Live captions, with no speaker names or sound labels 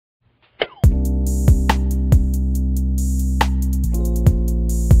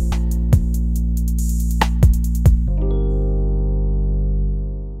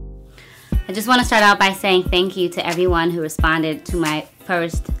I just want to start out by saying thank you to everyone who responded to my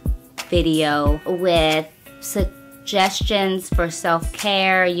first video with suggestions for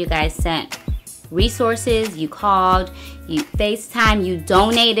self-care. You guys sent resources, you called, you FaceTime, you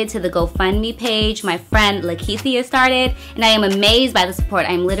donated to the GoFundMe page my friend Lakeithia started, and I am amazed by the support.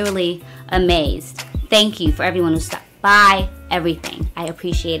 I'm literally amazed. Thank you for everyone who stopped by, everything. I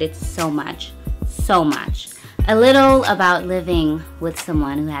appreciate it so much, so much. A little about living with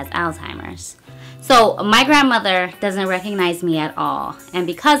someone who has Alzheimer's. So my grandmother doesn't recognize me at all, and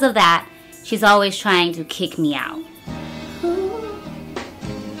because of that, she's always trying to kick me out.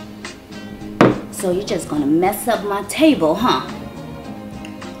 So you're just gonna mess up my table, huh?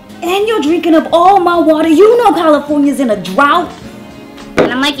 And you're drinking up all my water. You know California's in a drought.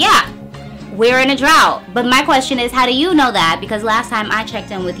 And I'm like, yeah, we're in a drought. But my question is, how do you know that? Because last time I checked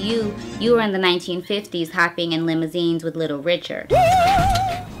in with you, you were in the 1950s hopping in limousines with Little Richard.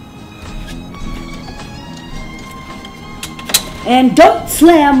 And don't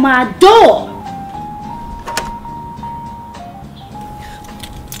slam my door.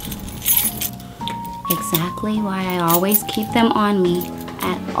 Exactly why I always keep them on me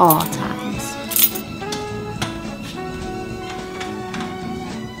at all times.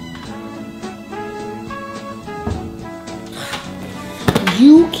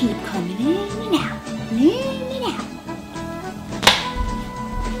 You keep coming in and out, in and out.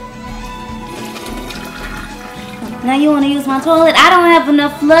 Now you want to use my toilet? I don't have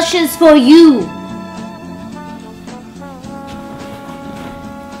enough flushes for you.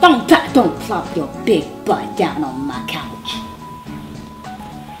 Don't plop your big butt down on my couch.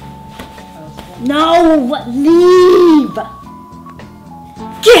 No, leave.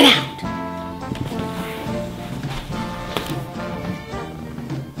 Get out.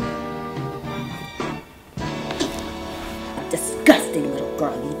 Disgusting little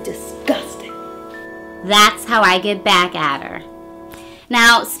girl, you disgusting. That's how I get back at her.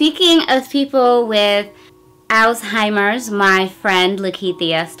 Now, speaking of people with Alzheimer's, my friend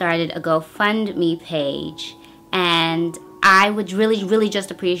Lakeithia started a GoFundMe page, and I would really just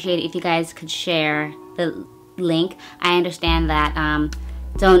appreciate it if you guys could share the link. I understand that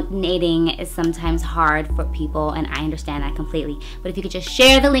donating is sometimes hard for people, and I understand that completely. But if you could just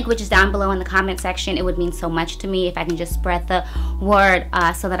share the link, which is down below in the comment section, it would mean so much to me if I can just spread the word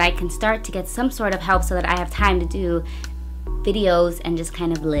so that I can start to get some sort of help so that I have time to do videos and just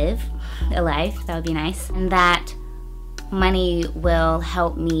kind of live a life. That would be nice. And that money will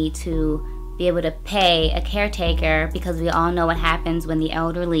help me to be able to pay a caretaker, because we all know what happens when the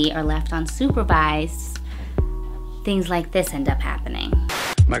elderly are left unsupervised. Things like this end up happening.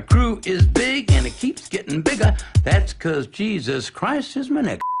 My crew is big and it keeps getting bigger. That's because Jesus Christ is my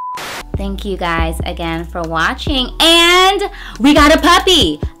nigga. Thank you guys again for watching. And we got a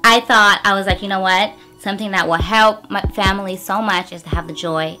puppy. I was like, you know what? Something that will help my family so much is to have the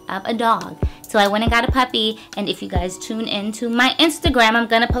joy of a dog. So I went and got a puppy, and if you guys tune into my Instagram, I'm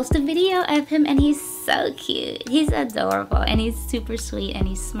gonna post a video of him, and he's so cute. He's adorable, and he's super sweet, and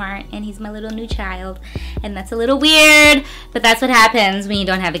he's smart, and he's my little new child. And that's a little weird, but that's what happens when you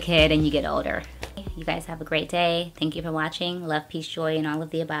don't have a kid and you get older. You guys have a great day. Thank you for watching. Love, peace, joy, and all of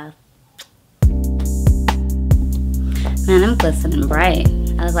the above. Man, I'm glistening bright.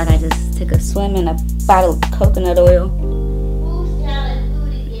 I was like, I just took a swim in a bottle of coconut oil.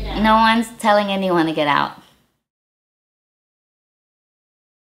 No one's telling anyone to get out.